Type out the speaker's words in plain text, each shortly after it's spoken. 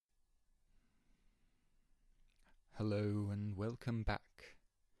Hello and welcome back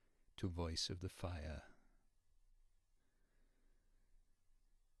to Voice of the Fire.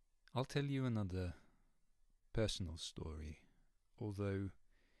 I'll tell you another personal story, although,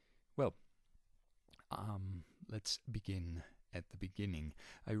 well, let's begin at the beginning.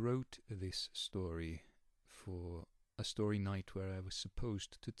 I wrote this story for a story night where I was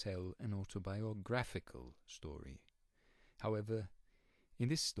supposed to tell an autobiographical story. However, in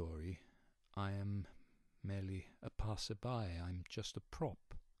this story, I am merely a passerby. I'm just a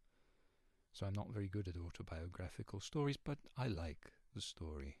prop. So I'm not very good at autobiographical stories, but I like the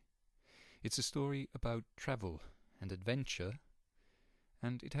story. It's a story about travel and adventure,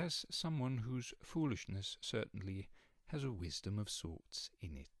 and it has someone whose foolishness certainly has a wisdom of sorts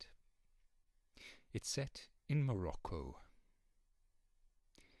in it. It's set in Morocco.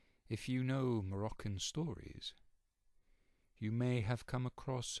 If you know Moroccan stories, you may have come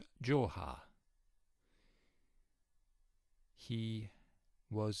across Johar. He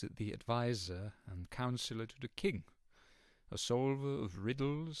was the adviser and counsellor to the king, a solver of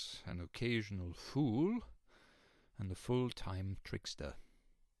riddles, an occasional fool, and a full-time trickster.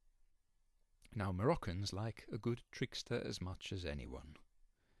 Now Moroccans like a good trickster as much as anyone.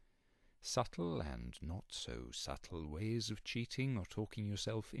 Subtle and not so subtle ways of cheating or talking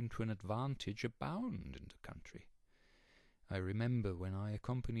yourself into an advantage abound in the country. I remember when I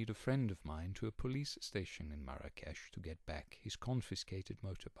accompanied a friend of mine to a police station in Marrakesh to get back his confiscated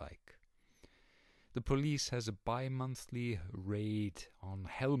motorbike. The police has a bi-monthly raid on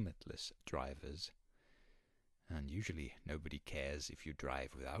helmetless drivers, and usually nobody cares if you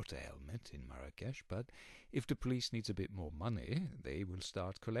drive without a helmet in Marrakesh, but if the police needs a bit more money, they will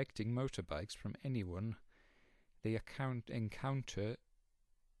start collecting motorbikes from anyone they encounter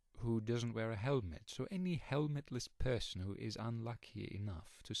who doesn't wear a helmet. So any helmetless person who is unlucky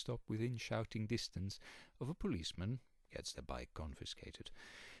enough to stop within shouting distance of a policeman gets their bike confiscated.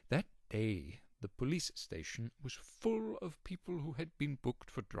 That day, the police station was full of people who had been booked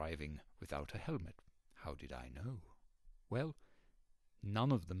for driving without a helmet. How did I know? Well,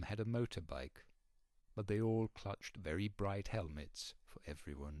 none of them had a motorbike, but they all clutched very bright helmets for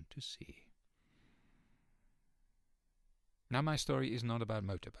everyone to see. Now my story is not about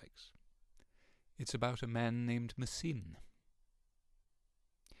motorbikes. It's about a man named Messine.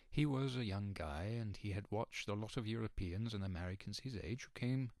 He was a young guy, and he had watched a lot of Europeans and Americans his age who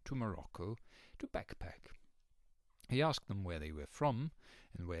came to Morocco to backpack. He asked them where they were from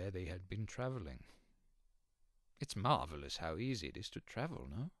and where they had been travelling. It's marvellous how easy it is to travel,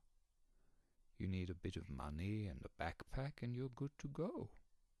 no? You need a bit of money and a backpack and you're good to go,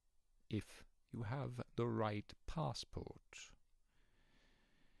 if you have the right passport.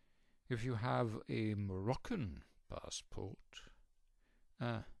 If you have a Moroccan passport,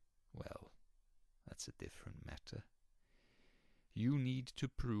 well, that's a different matter. You need to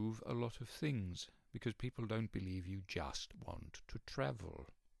prove a lot of things, because people don't believe you just want to travel.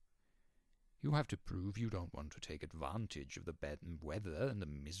 You have to prove you don't want to take advantage of the bad weather and the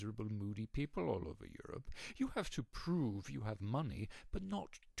miserable, moody people all over Europe. You have to prove you have money, but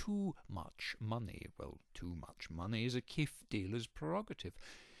not too much money. Well, too much money is a kif dealer's prerogative.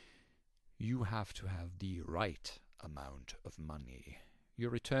 You have to have the right amount of money.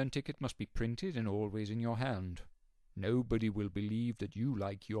 Your return ticket must be printed and always in your hand. Nobody will believe that you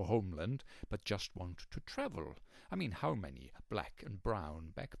like your homeland, but just want to travel. I mean, how many black and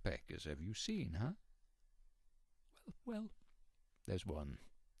brown backpackers have you seen, huh? Well, there's one.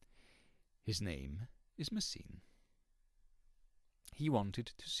 His name is Messine. He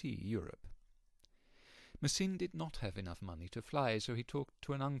wanted to see Europe. Messine did not have enough money to fly, so he talked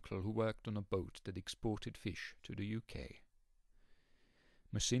to an uncle who worked on a boat that exported fish to the UK.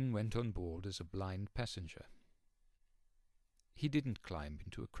 Messine went on board as a blind passenger. He didn't climb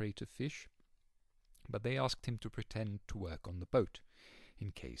into a crate of fish, but they asked him to pretend to work on the boat,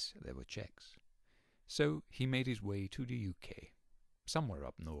 in case there were checks. So he made his way to the UK, somewhere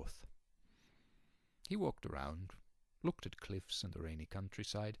up north. He walked around, looked at cliffs and the rainy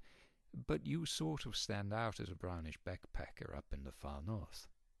countryside, but you sort of stand out as a brownish backpacker up in the far north.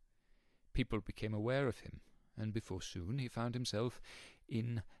 People became aware of him, and before soon he found himself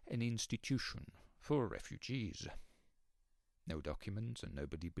in an institution for refugees. No documents, and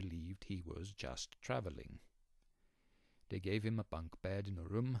nobody believed he was just travelling. They gave him a bunk bed in a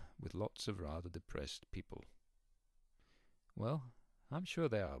room with lots of rather depressed people. "Well, I'm sure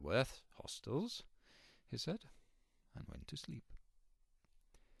they are worth hostels," he said, and went to sleep.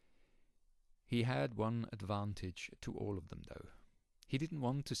 He had one advantage to all of them, though. He didn't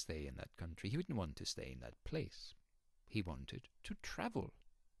want to stay in that country. He didn't want to stay in that place. He wanted to travel.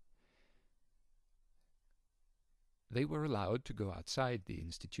 They were allowed to go outside the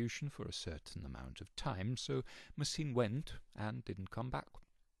institution for a certain amount of time, so Messine went and didn't come back.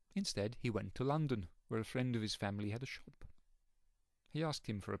 Instead, he went to London, where a friend of his family had a shop. He asked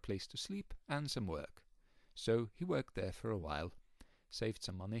him for a place to sleep and some work, so he worked there for a while, saved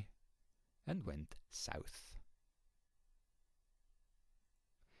some money, and went south.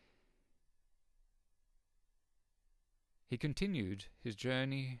 He continued his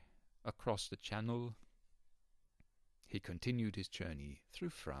journey across the Channel. He continued his journey through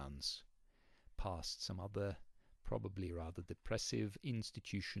France, past some other, probably rather depressive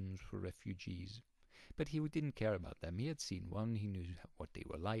institutions for refugees. But he didn't care about them. He had seen one, he knew what they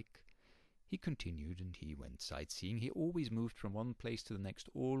were like. He continued and he went sightseeing. He always moved from one place to the next,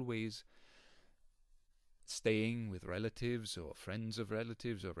 always staying with relatives or friends of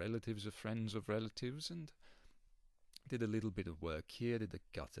relatives or relatives of friends of relatives, and did a little bit of work here,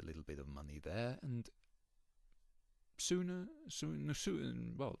 got a little bit of money there, and sooner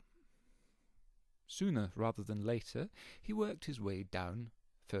rather than later, he worked his way down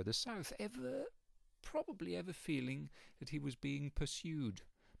further south, probably ever feeling that he was being pursued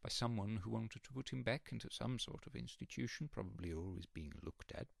by someone who wanted to put him back into some sort of institution, probably always being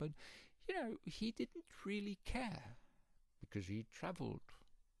looked at, but, he didn't really care, because he travelled.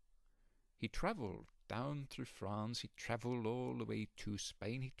 He travelled down through France, he travelled all the way to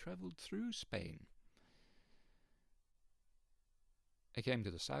Spain, he travelled through Spain. He came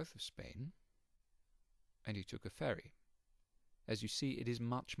to the south of Spain, and he took a ferry. As you see, it is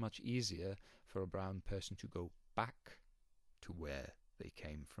much, much easier for a brown person to go back to where they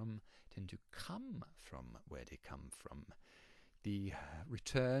came from than to come from where they come from. The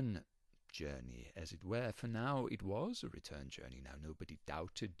return journey, as it were, for now it was a return journey. Now nobody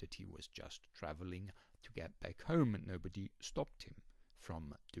doubted that he was just travelling to get back home, and nobody stopped him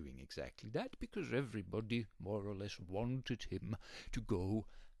from doing exactly that, because everybody more or less wanted him to go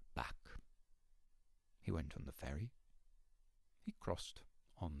back. He went on the ferry, he crossed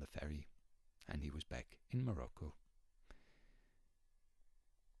on the ferry, and he was back in Morocco.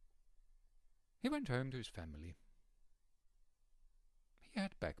 He went home to his family. He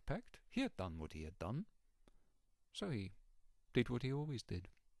had backpacked, he had done what he had done, so he did what he always did.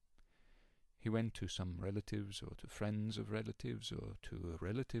 He went to some relatives, or to friends of relatives, or to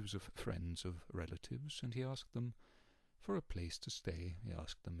relatives of friends of relatives, and he asked them for a place to stay. He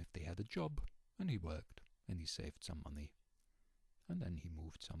asked them if they had a job, and he worked, and he saved some money. And then he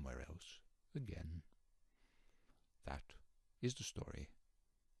moved somewhere else again. That is the story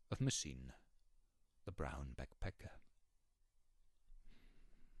of Messine, the brown backpacker.